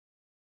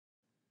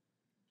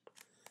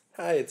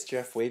Hi, it's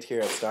Jeff Waite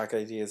here at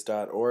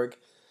stockideas.org.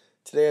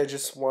 Today I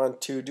just want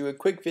to do a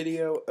quick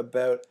video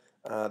about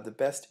the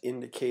best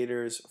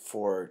indicators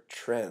for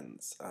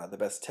trends, the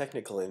best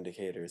technical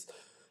indicators.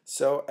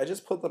 So I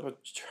just pulled up a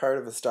chart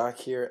of a stock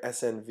here.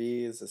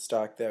 SNV is a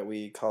stock that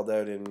we called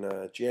out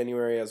in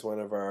January as one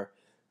of our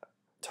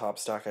top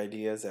stock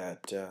ideas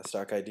at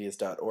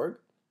stockideas.org.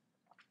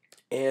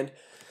 And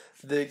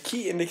the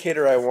key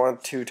indicator I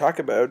want to talk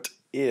about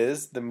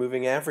is the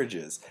moving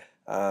averages.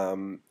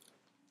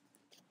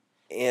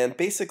 And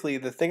basically,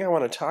 the thing I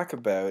want to talk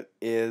about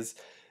is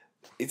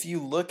if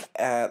you look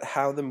at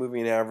how the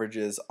moving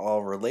averages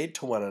all relate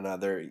to one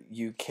another,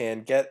 you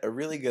can get a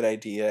really good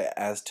idea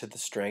as to the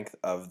strength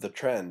of the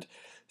trend.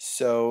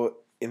 So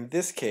in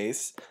this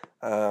case,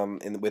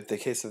 with the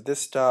case of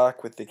this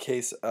stock, with the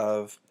case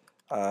of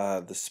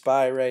the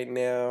SPY right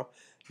now,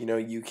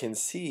 you can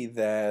see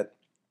that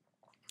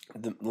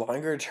the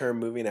longer term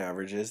moving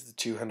averages, the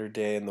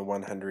 200-day and the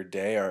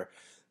 100-day, are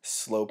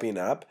sloping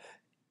up,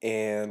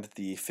 and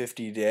the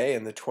 50-day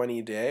and the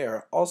 20-day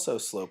are also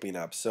sloping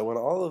up. So when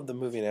all of the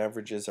moving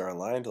averages are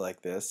aligned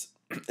like this,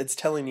 it's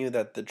telling you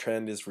that the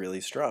trend is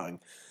really strong.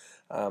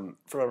 From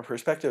a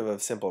perspective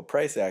of simple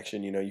price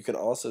action, you can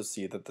also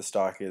see that the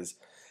stock is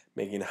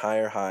making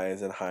higher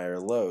highs and higher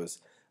lows,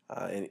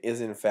 and is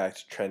in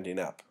fact trending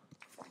up.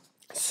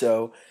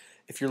 So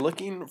if you're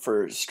looking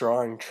for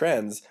strong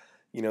trends,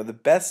 the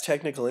best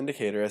technical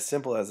indicator, as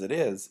simple as it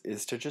is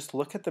to just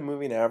look at the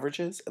moving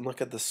averages and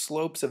look at the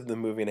slopes of the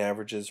moving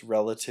averages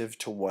relative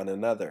to one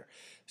another.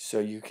 So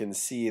you can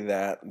see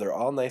that they're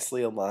all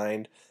nicely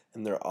aligned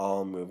and they're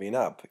all moving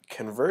up.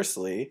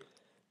 Conversely,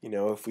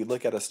 if we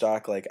look at a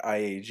stock like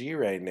IAG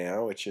right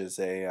now, which is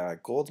a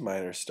gold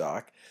miner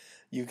stock,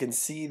 you can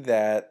see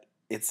that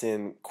it's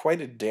in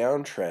quite a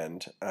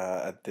downtrend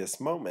at this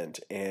moment,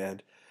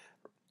 and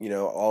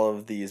all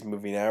of these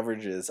moving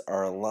averages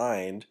are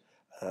aligned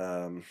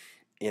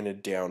in a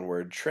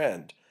downward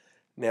trend.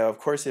 Now, of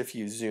course, if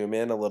you zoom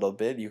in a little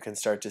bit, you can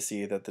start to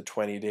see that the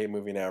 20-day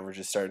moving average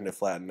is starting to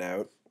flatten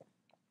out,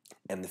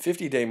 and the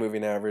 50-day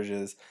moving average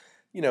is,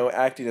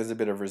 acting as a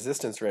bit of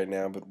resistance right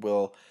now, but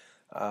will,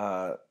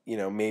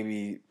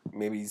 maybe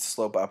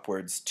slope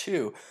upwards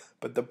too.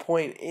 But the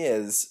point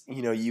is,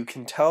 you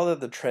can tell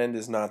that the trend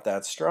is not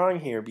that strong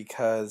here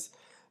because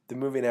the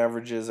moving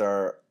averages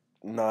are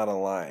not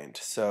aligned.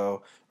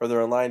 So, or they're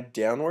aligned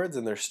downwards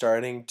and they're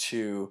starting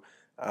to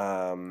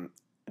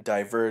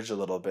diverge a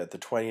little bit. The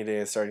 20-day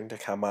is starting to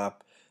come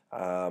up,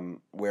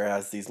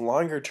 whereas these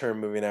longer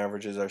term moving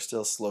averages are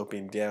still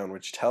sloping down,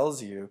 which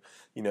tells you,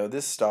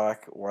 this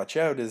stock, watch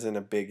out, is in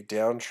a big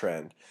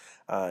downtrend.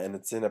 And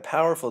it's in a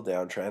powerful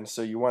downtrend,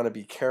 so you want to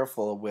be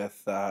careful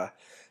with,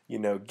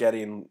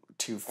 getting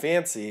too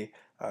fancy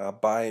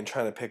by and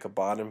trying to pick a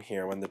bottom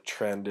here when the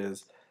trend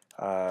is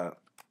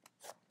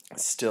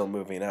still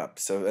moving up.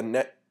 So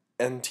a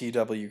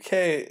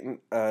NTWK,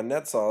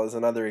 Netsol, is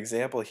another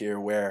example here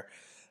where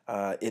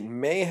it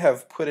may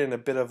have put in a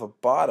bit of a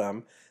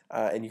bottom,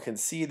 and you can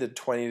see the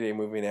 20-day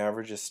moving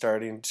average is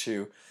starting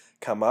to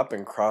come up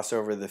and cross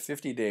over the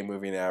 50-day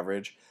moving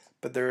average,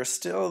 but there are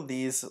still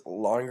these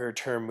longer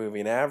term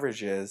moving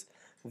averages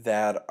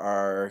that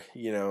are,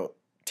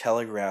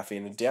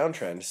 telegraphing a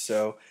downtrend.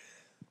 So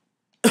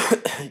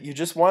you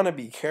just want to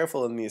be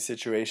careful in these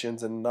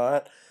situations and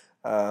not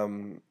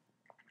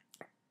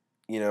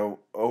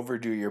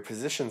overdo your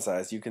position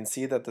size. You can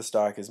see that the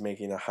stock is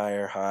making a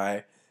higher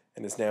high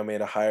and has now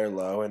made a higher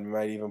low and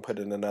might even put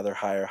in another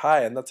higher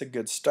high, and that's a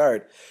good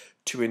start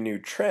to a new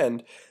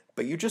trend.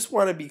 But you just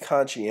want to be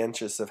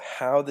conscientious of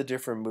how the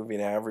different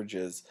moving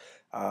averages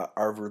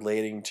are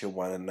relating to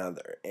one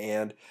another.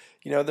 And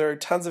there are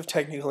tons of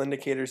technical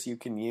indicators you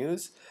can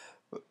use,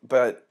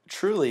 but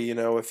truly,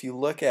 if you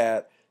look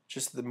at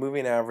just the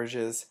moving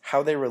averages,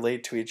 how they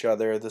relate to each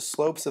other, the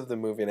slopes of the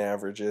moving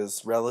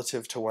averages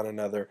relative to one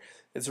another,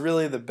 is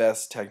really the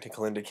best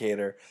technical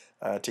indicator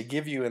to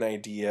give you an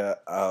idea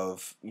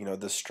of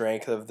the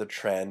strength of the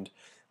trend,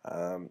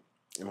 and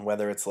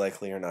whether it's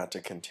likely or not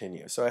to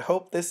continue. So I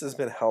hope this has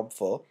been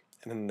helpful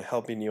in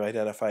helping you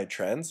identify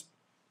trends.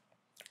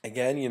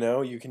 Again,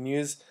 you can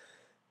use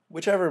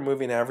whichever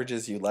moving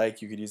averages you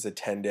like. You could use a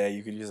 10-day,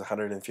 you could use a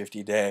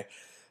 150-day.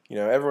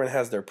 Everyone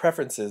has their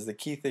preferences. The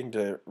key thing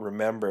to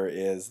remember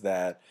is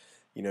that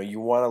you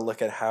want to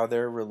look at how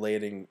they're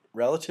relating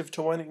relative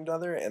to one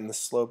another and the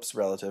slopes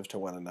relative to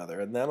one another,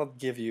 and that'll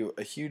give you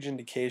a huge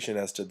indication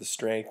as to the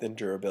strength and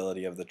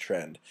durability of the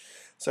trend.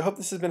 So I hope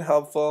this has been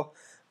helpful.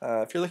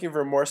 If you're looking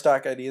for more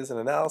stock ideas and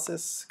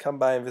analysis, come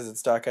by and visit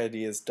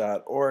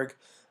stockideas.org.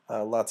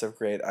 Lots of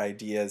great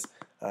ideas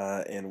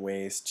and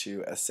ways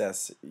to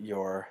assess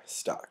your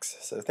stocks.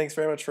 So thanks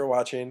very much for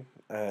watching,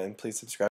 and please subscribe.